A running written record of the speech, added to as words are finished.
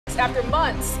After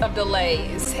months of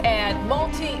delays and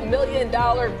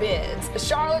multi-million-dollar bids,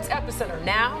 Charlotte's Epicenter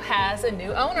now has a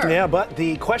new owner. Yeah, but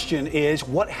the question is,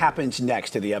 what happens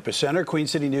next to the Epicenter? Queen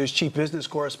City News Chief Business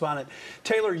Correspondent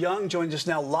Taylor Young joins us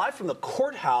now live from the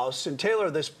courthouse. And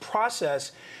Taylor, this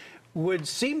process would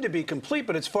seem to be complete,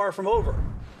 but it's far from over.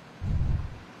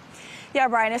 Yeah,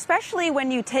 Brian, especially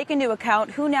when you take into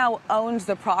account who now owns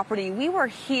the property. We were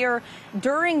here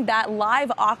during that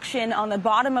live auction on the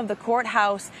bottom of the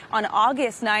courthouse on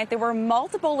August 9th. There were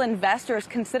multiple investors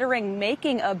considering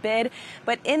making a bid,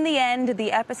 but in the end,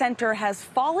 the Epicenter has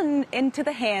fallen into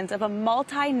the hands of a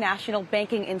multinational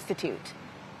banking institute.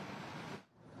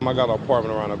 I got an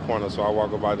apartment around the corner, so I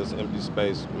walk by this empty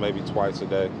space maybe twice a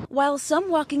day. While some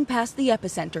walking past the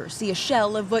Epicenter see a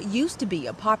shell of what used to be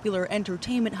a popular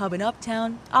entertainment hub in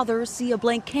Uptown, others see a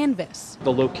blank canvas.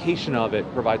 The location of it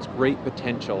provides great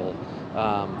potential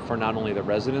for not only the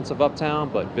residents of Uptown,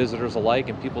 but visitors alike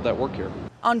and people that work here.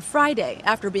 On Friday,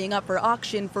 after being up for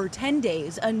auction for 10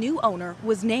 days, a new owner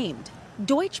was named.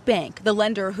 Deutsche Bank, the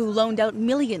lender who loaned out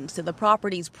millions to the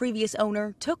property's previous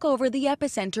owner, took over the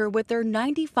Epicenter with their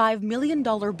 $95 million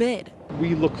bid.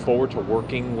 We look forward to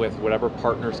working with whatever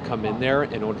partners come in there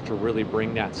in order to really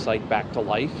bring that site back to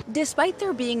life. Despite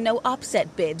there being no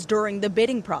upset bids during the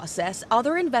bidding process,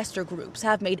 other investor groups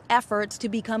have made efforts to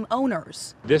become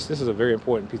owners. This is a very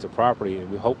important piece of property, and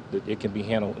we hope that it can be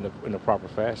handled in a proper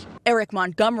fashion. Eric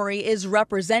Montgomery is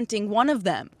representing one of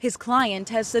them. His client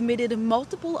has submitted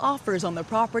multiple offers on the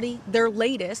property, their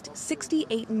latest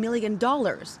 $68 million.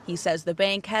 He says the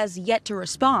bank has yet to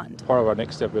respond. Part of our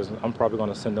next step is I'm probably going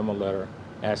to send them a letter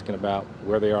asking about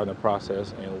where they are in the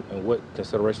process and what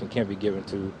consideration can be given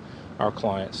to our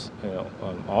clients'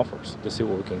 offers to see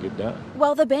what we can get done.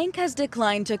 While the bank has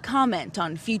declined to comment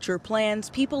on future plans,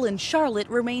 people in Charlotte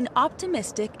remain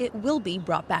optimistic it will be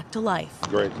brought back to life.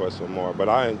 Great question, more, but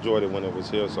I enjoyed it when it was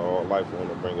here, so our life wanted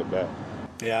to bring it back.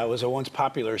 Yeah, it was a once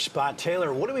popular spot.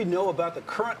 Taylor, what do we know about the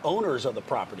current owners of the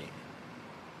property?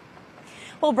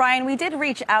 Well, Brian, we did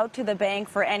reach out to the bank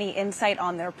for any insight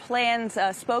on their plans.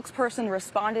 A spokesperson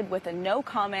responded with a no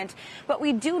comment, but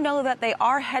we do know that they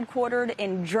are headquartered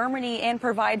in Germany and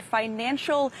provide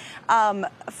financial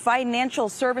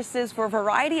services for a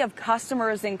variety of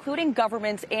customers, including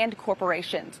governments and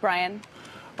corporations. Brian?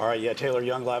 All right, yeah, Taylor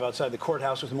Young live outside the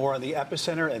courthouse with more on the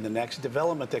Epicenter and the next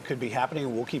development that could be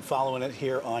happening. We'll keep following it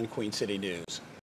here on Queen City News.